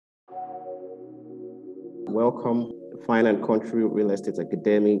welcome Fine and Country Real Estate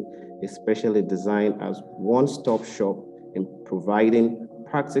Academy, especially designed as one-stop shop in providing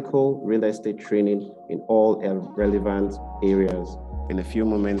practical real estate training in all relevant areas. In a few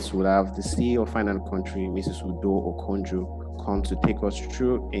moments, we'll have the CEO of Fine and Country, Mrs. Udo Okonjo, come to take us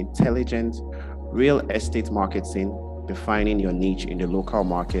through intelligent real estate marketing, defining your niche in the local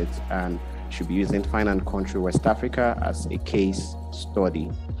market, and should be using Fine and Country West Africa as a case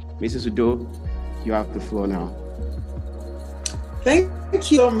study. Mrs. Udo, you have the floor now. Thank you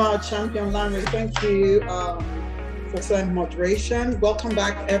so much, Champion Landry. Thank you for excellent moderation. Welcome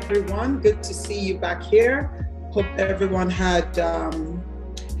back, everyone. Good to see you back here. Hope everyone had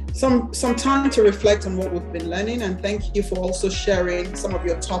some time to reflect on what we've been learning, and thank you for also sharing some of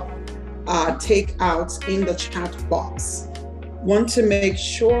your top takeouts in the chat box. Want to make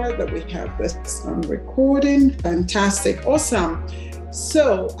sure that we have this on recording. Fantastic, awesome.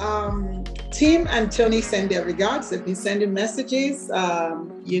 So, Tim and Tony send their regards. They've been sending messages.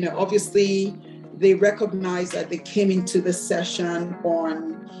 Obviously, they recognize that they came into the session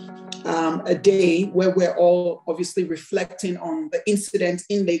on a day where we're all obviously reflecting on the incident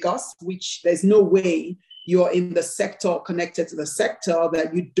in Lagos, which there's no way you're in the sector, connected to the sector,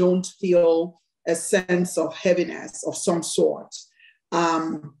 that you don't feel a sense of heaviness of some sort.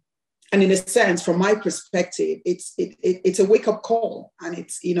 And in a sense, from my perspective, it's a wake-up call, and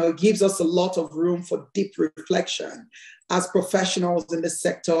it gives us a lot of room for deep reflection as professionals in this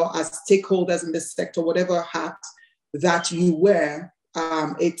sector, as stakeholders in this sector, whatever hat that you wear.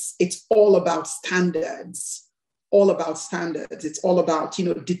 It's all about standards, It's all about,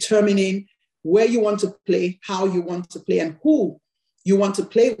 determining where you want to play, how you want to play, and who you want to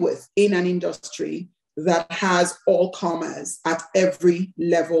play with in an industry that has all comers at every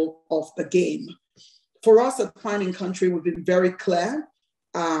level of the game. For us at Fine and Country, we've been very clear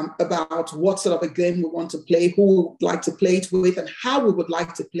about what sort of a game we want to play, who we would like to play it with, and how we would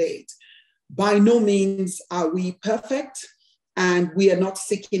like to play it. By no means are we perfect, and we are not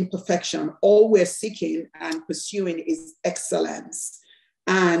seeking perfection. All we're seeking and pursuing is excellence.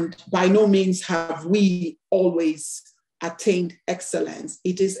 And by no means have we always attained excellence.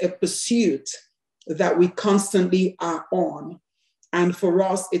 It is a pursuit that we constantly are on. And for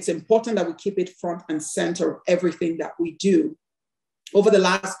us, it's important that we keep it front and center of everything that we do. Over the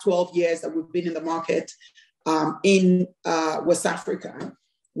last 12 years that we've been in the market in West Africa,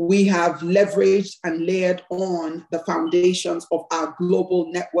 we have leveraged and layered on the foundations of our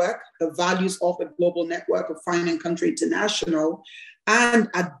global network, the values of the global network of Fine and Country International, and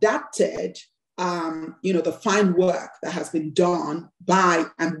adapted the fine work that has been done by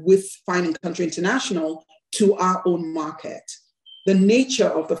and with Fine and Country International to our own market. The nature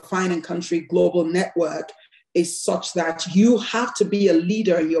of the Fine and Country global network is such that you have to be a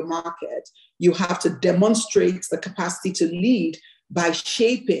leader in your market. You have to demonstrate the capacity to lead by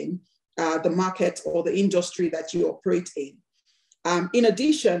shaping the market or the industry that you operate in. In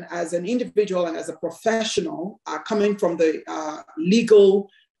addition, as an individual and as a professional coming from the legal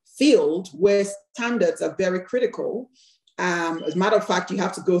field where standards are very critical, as a matter of fact, you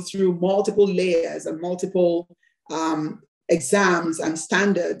have to go through multiple layers and multiple exams and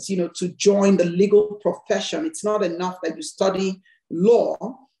standards, to join the legal profession. It's not enough that you study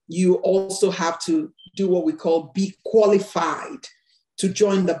law. You also have to do what we call be qualified to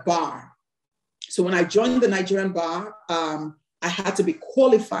join the bar. So when I joined the Nigerian bar, I had to be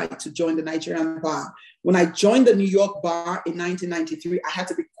qualified to join the Nigerian bar. When I joined the New York bar in 1993, I had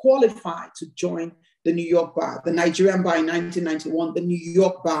to be qualified to join the New York bar, the Nigerian bar in 1991, the New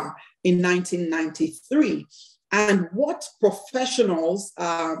York bar in 1993. And what professionals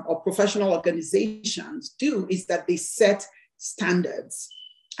or professional organizations do is that they set standards.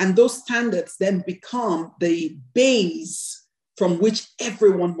 And those standards then become the base from which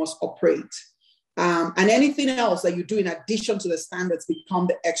everyone must operate. And anything else that you do in addition to the standards become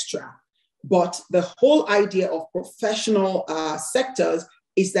the extra. But the whole idea of professional sectors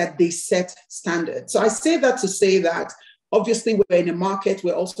is that they set standards. So I say that to say that obviously we're in a market,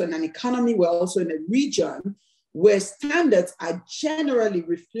 we're also in an economy, we're also in a region where standards are generally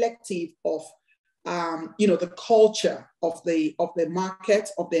reflective of the culture of the market,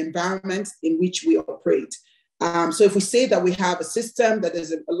 of the environment in which we operate. So if we say that we have a system that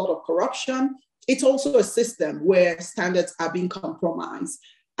there's a lot of corruption, it's also a system where standards are being compromised.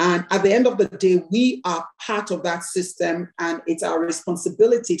 And at the end of the day, we are part of that system, and it's our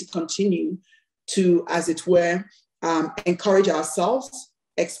responsibility to continue to, as it were, encourage ourselves,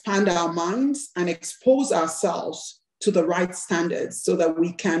 expand our minds, and expose ourselves to the right standards so that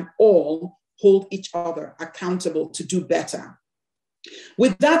we can all hold each other accountable to do better.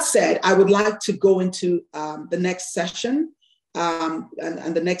 With that said, I would like to go into the next session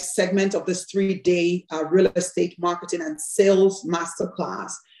and the next segment of this 3-day real estate marketing and sales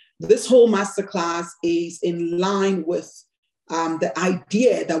masterclass. This whole masterclass is in line with the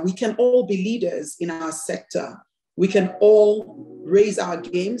idea that we can all be leaders in our sector. We can all raise our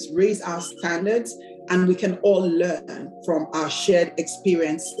games, raise our standards, and we can all learn from our shared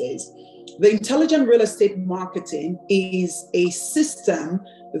experiences. The intelligent real estate marketing is a system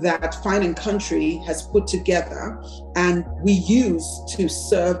that Fine & Country has put together and we use to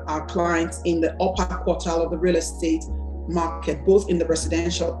serve our clients in the upper quartile of the real estate market, both in the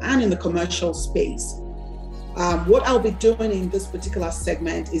residential and in the commercial space. What I'll be doing in this particular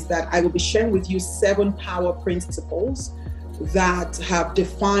segment is that I will be sharing with you 7 power principles that have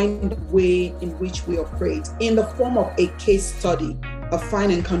defined the way in which we operate in the form of a case study, a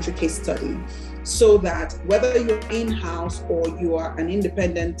Fine & Country case study, so that whether you're in-house or you are an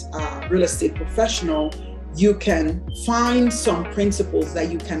independent real estate professional, you can find some principles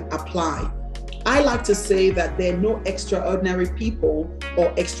that you can apply. I like to say that there are no extraordinary people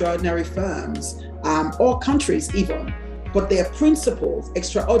or extraordinary firms or countries even, but there are principles,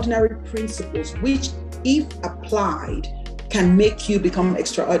 extraordinary principles, which if applied can make you become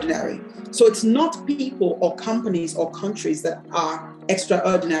extraordinary. So it's not people or companies or countries that are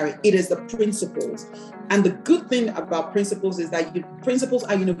extraordinary, it is the principles. And the good thing about principles is that principles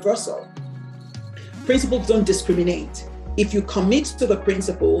are universal. Principles don't discriminate. If you commit to the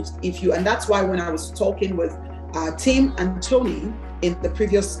principles, and that's why when I was talking with Tim and Tony in the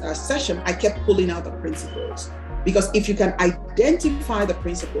previous session, I kept pulling out the principles. Because if you can identify the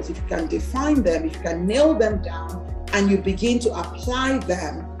principles, if you can define them, if you can nail them down, and you begin to apply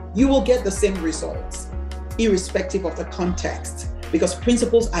them, you will get the same results, irrespective of the context, because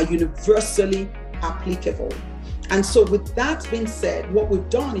principles are universally applicable. And so with that being said, what we've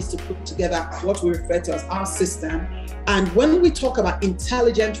done is to put together what we refer to as our system. And when we talk about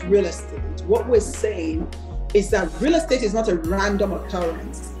intelligent real estate, what we're saying is that real estate is not a random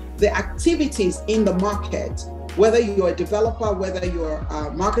occurrence. The activities in the market, whether you're a developer, whether you're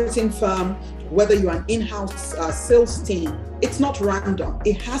a marketing firm, whether you're an in-house sales team, it's not random.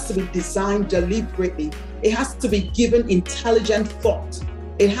 It has to be designed deliberately. It has to be given intelligent thought.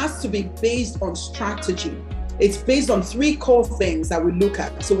 It has to be based on strategy. It's based on 3 core things that we look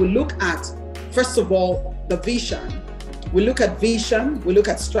at. So we look at, first of all, the vision. We look at vision, we look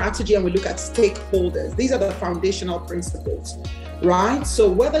at strategy, and we look at stakeholders. These are the foundational principles, right? So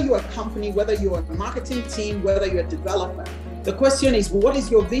whether you're a company, whether you're a marketing team, whether you're a developer, the question is, what is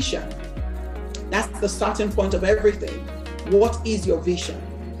your vision? That's the starting point of everything. What is your vision?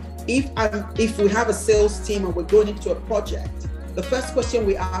 If we have a sales team and we're going into a project, the first question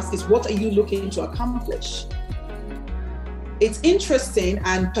we ask is, what are you looking to accomplish? It's interesting,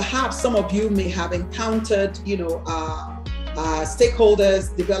 and perhaps some of you may have encountered,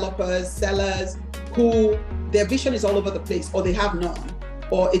 stakeholders, developers, sellers, who their vision is all over the place, or they have none,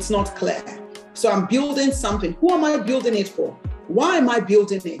 or it's not clear. So I'm building something. Who am I building it for? Why am I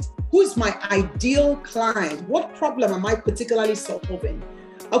building it? Who is my ideal client? What problem am I particularly solving?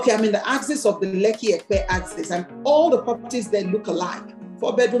 Okay, I'm in the axis of the Lekki-Ekpe axis, and all the properties there look alike.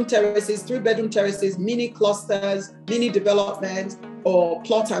 4-bedroom terraces, 3-bedroom terraces, mini clusters, mini developments, or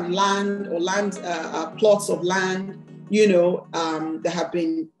plot and land, or plots of land, that have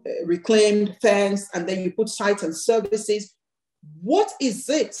been reclaimed, fenced, and then you put sites and services. What is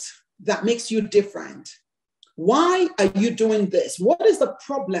it that makes you different? Why are you doing this? What is the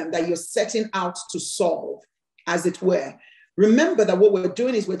problem that you're setting out to solve, as it were? Remember that what we're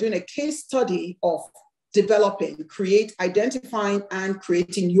doing is we're doing a case study of developing, identifying, and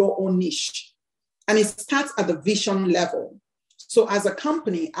creating your own niche. And it starts at the vision level. So as a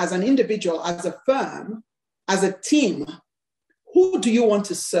company, as an individual, as a firm, as a team, who do you want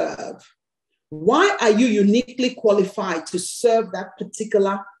to serve? Why are you uniquely qualified to serve that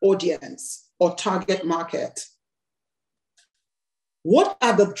particular audience or target market? What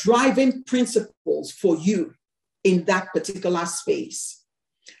are the driving principles for you in that particular space?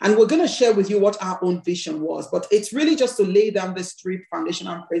 And we're going to share with you what our own vision was, but it's really just to lay down these 3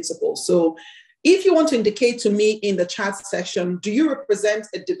 foundational principles. So if you want to indicate to me in the chat section, do you represent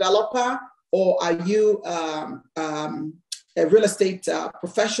a developer, or are you a real estate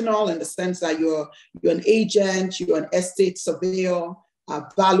professional, in the sense that you're an agent, you're an estate surveyor,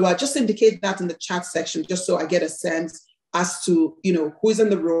 valuer? Just indicate that in the chat section, just so I get a sense as to who's in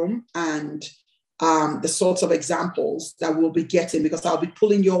the room and the sorts of examples that we'll be getting, because I'll be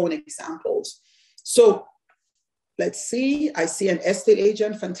pulling your own examples. So let's see. I see an estate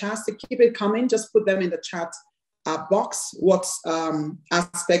agent. Fantastic. Keep it coming. Just put them in the chat box. What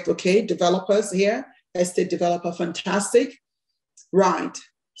aspect? Okay, developers here, estate developer, fantastic. Right.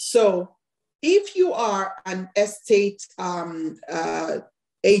 So if you are an estate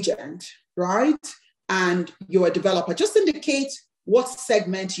agent, right, and you're a developer, just indicate what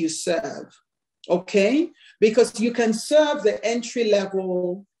segment you serve, okay? Because you can serve the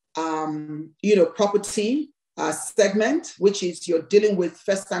entry-level, property segment, which is you're dealing with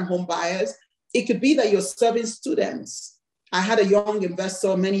first-time home buyers. It could be that you're serving students. I had a young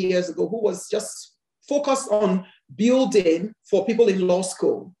investor many years ago who was just focused on building for people in law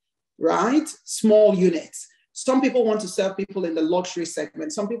school, right? Small units. Some people want to serve people in the luxury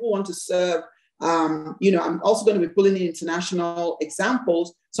segment. Some people want to serve, I'm also going to be pulling in international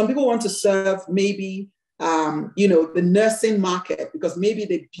examples. Some people want to serve maybe, the nursing market, because maybe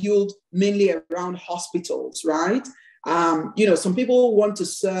they build mainly around hospitals, right? Some people want to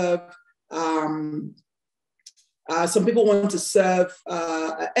serve,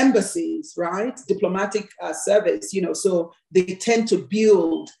 embassies, right? Diplomatic service, so they tend to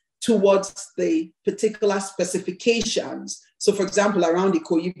build towards the particular specifications. So for example, around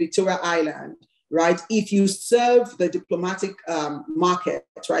Ikoyi, Victoria Island, right? If you serve the diplomatic market,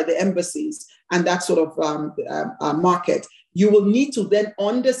 right, the embassies and that sort of market, you will need to then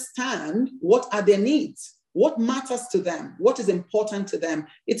understand what are their needs, what matters to them, what is important to them.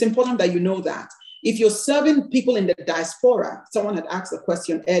 It's important that you know that. If you're serving people in the diaspora, someone had asked a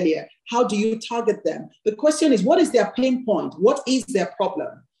question earlier, how do you target them? The question is, what is their pain point? What is their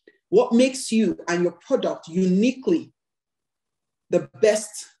problem? What makes you and your product uniquely the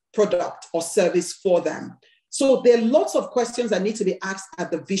best product or service for them? So there are lots of questions that need to be asked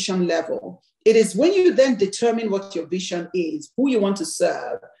at the vision level. It is when you then determine what your vision is, who you want to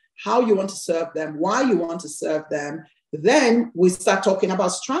serve, how you want to serve them, why you want to serve them, then we start talking about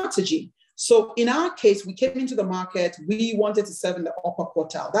strategy. So in our case, we came into the market, we wanted to serve in the upper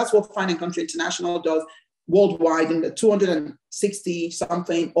quartile. That's what Fine & Country International does worldwide in the 260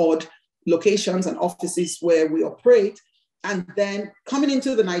 something odd locations and offices where we operate. And then coming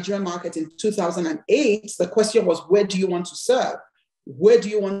into the Nigerian market in 2008, the question was, where do you want to serve? Where do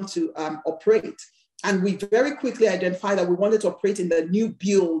you want to operate? And we very quickly identified that we wanted to operate in the new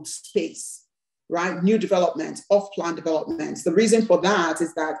build space, right? New developments, off-plan developments. The reason for that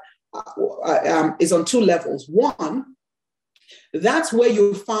is that is on two levels. One, that's where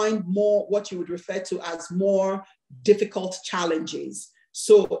you find more what you would refer to as more difficult challenges.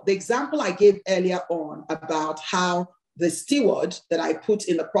 So the example I gave earlier on about how the steward that I put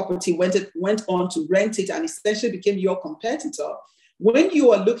in the property went on to rent it and essentially became your competitor. When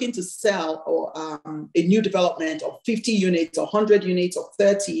you are looking to sell or a new development of 50 units or 100 units or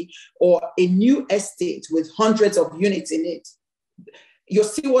 30, or a new estate with hundreds of units in it, your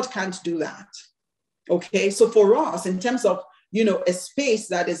steward can't do that. Okay, so for us, in terms of a space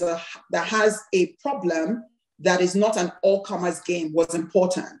that has a problem that is not an all-comers game was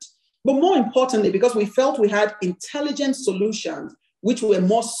important. But more importantly, because we felt we had intelligent solutions which were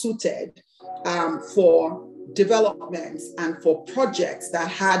more suited for developments and for projects that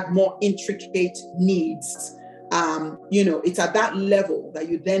had more intricate needs. It's at that level that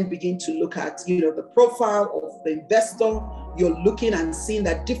you then begin to look at, the profile of the investor. You're looking and seeing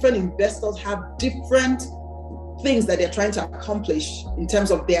that different investors have different things that they're trying to accomplish in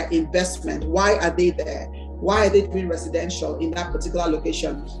terms of their investment. Why are they there? Why are they doing residential in that particular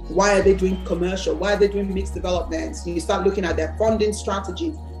location? Why are they doing commercial? Why are they doing mixed developments? You start looking at their funding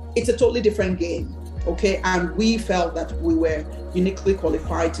strategies. It's a totally different game, okay? And we felt that we were uniquely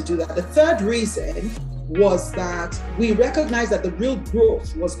qualified to do that. The third reason was that we recognized that the real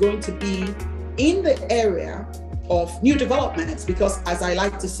growth was going to be in the area of new developments, because as I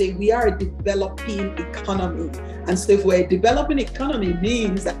like to say, we are a developing economy. And so if we're a developing economy,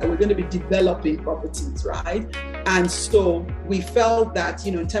 means that we're going to be developing properties, right? And so we felt that,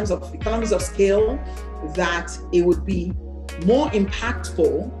 in terms of economies of scale, that it would be more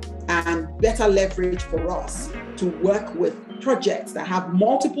impactful and better leverage for us to work with projects that have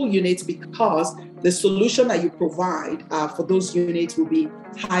multiple units, because the solution that you provide for those units will be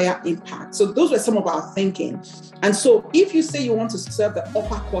higher impact. So those were some of our thinking. And so if you say you want to serve the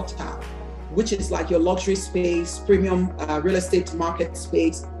upper quartile, which is like your luxury space, premium real estate market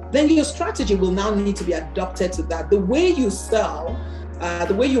space, then your strategy will now need to be adapted to that. The way you sell,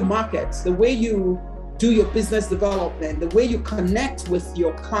 the way you market, the way you do your business development, the way you connect with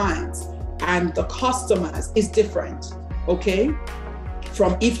your clients and the customers is different, okay?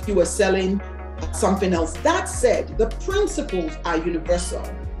 From if you were selling something else. That said, the principles are universal.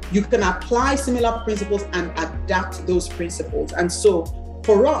 You can apply similar principles and adapt those principles. And so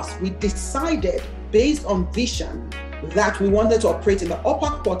for us, we decided based on vision that we wanted to operate in the upper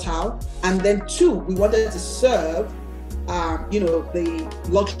quartile, and then 2, we wanted to serve the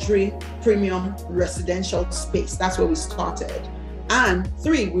luxury premium residential space. That's where we started. And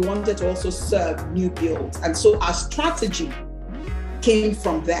 3, we wanted to also serve new builds. And so our strategy came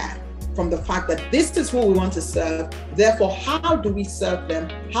from there, from the fact that this is who we want to serve. Therefore, how do we serve them?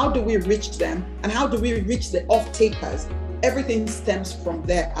 How do we reach them? And how do we reach the off-takers? Everything stems from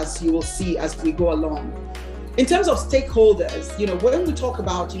there, as you will see as we go along. In terms of stakeholders, when we talk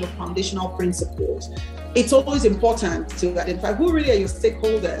about, foundational principles, it's always important to identify who really are your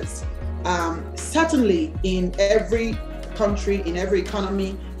stakeholders. Certainly in every country, in every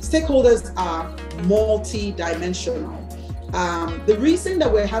economy, stakeholders are multi-dimensional. The reason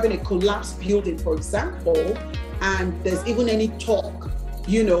that we're having a collapsed building, for example, and there's even any talk,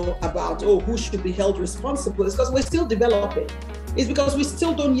 about, who should be held responsible, is because we're still developing. It's because we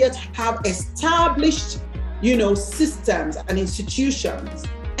still don't yet have established, systems and institutions.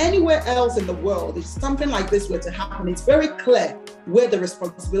 Anywhere else in the world, if something like this were to happen, it's very clear where the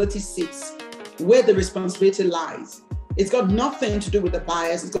responsibility sits, where the responsibility lies. It's got nothing to do with the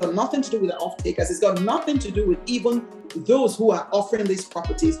buyers. It's got nothing to do with the off-takers. It's got nothing to do with even those who are offering these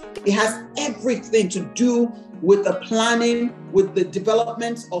properties. It has everything to do with the planning, with the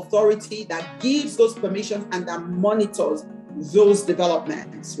development authority that gives those permissions and that monitors those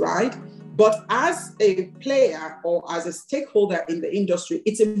developments, right? But as a player or as a stakeholder in the industry,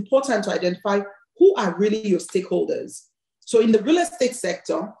 it's important to identify who are really your stakeholders. So in the real estate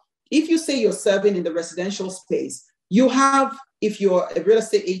sector, if you say you're serving in the residential space, you have, if you're a real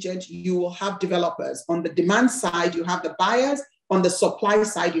estate agent, you will have developers. On the demand side, you have the buyers. On the supply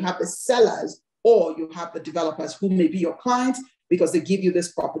side, you have the sellers, or you have the developers who may be your clients because they give you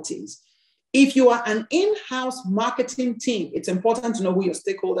these properties. If you are an in-house marketing team, it's important to know who your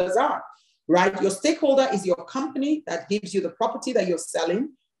stakeholders are, right? Your stakeholder is your company that gives you the property that you're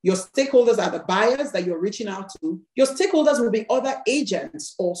selling. Your stakeholders are the buyers that you're reaching out to. Your stakeholders will be other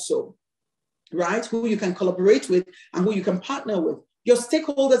agents also, right? Who you can collaborate with and who you can partner with. Your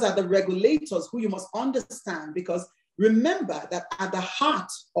stakeholders are the regulators who you must understand, because remember that at the heart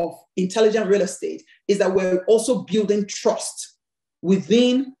of intelligent real estate is that we're also building trust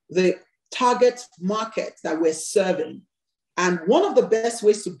within the target market that we're serving. And one of the best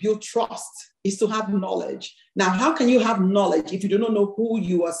ways to build trust is to have knowledge. Now, how can you have knowledge if you do not know who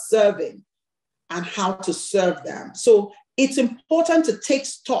you are serving and how to serve them? So it's important to take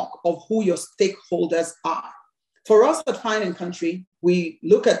stock of who your stakeholders are. For us at Fine & Country, we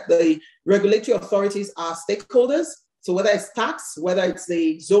look at the regulatory authorities as stakeholders. So whether it's tax, whether it's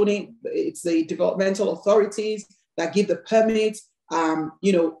the zoning, it's the developmental authorities that give the permits,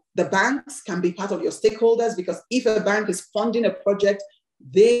 the banks can be part of your stakeholders, because if a bank is funding a project,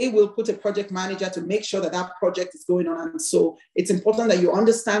 they will put a project manager to make sure that that project is going on. And so it's important that you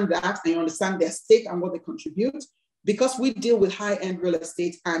understand that and you understand their stake and what they contribute. Because we deal with high-end real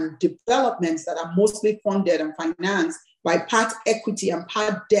estate and developments that are mostly funded and financed by part equity and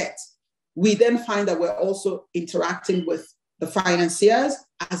part debt, we then find that we're also interacting with the financiers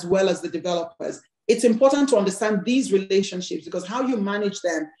as well as the developers. It's important to understand these relationships, because how you manage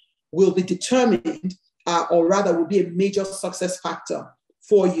them will be determined, or rather will be a major success factor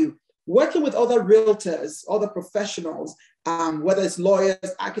for you. Working with other realtors, other professionals, whether it's lawyers,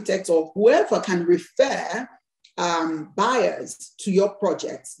 architects, or whoever can refer buyers to your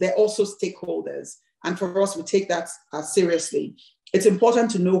projects, they're also stakeholders. And for us, we take that seriously. It's important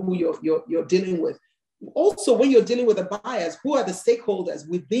to know who you're dealing with. Also, when you're dealing with the buyers, who are the stakeholders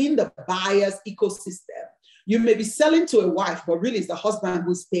within the buyer's ecosystem? You may be selling to a wife, but really it's the husband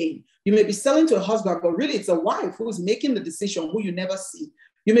who's paying. You may be selling to a husband, but really it's a wife who's making the decision, who you never see.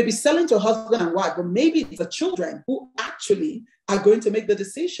 You may be selling to a husband and wife, but maybe it's the children who actually are going to make the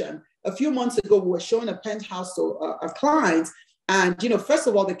decision. A few months ago, we were showing a penthouse to a client. And, first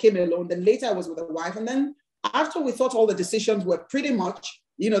of all, they came alone. Then later I was with a wife. And then after we thought all the decisions were pretty much,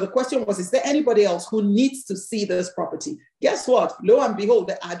 the question was, is there anybody else who needs to see this property? Guess what? Lo and behold,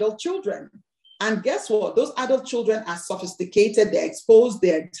 the adult children. And guess what? Those adult children are sophisticated, they're exposed,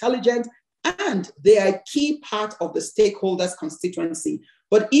 they're intelligent, and they are a key part of the stakeholders' constituency.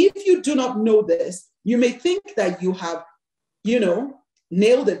 But if you do not know this, you may think that you have,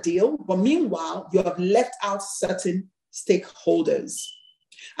 nailed the deal, but meanwhile, you have left out certain stakeholders.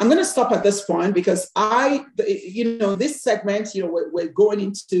 I'm going to stop at this point because this segment, we're going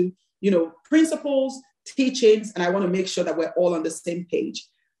into, principles, teachings, and I want to make sure that we're all on the same page.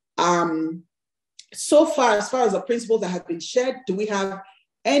 So far, as far as the principles that have been shared, do we have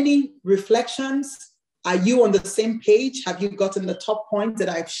any reflections? Are you on the same page? Have you gotten the top points that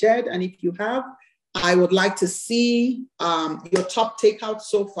I've shared? And if you have, I would like to see your top takeouts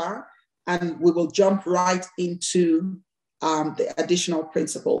so far, and we will jump right into the additional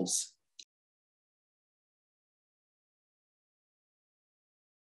principles.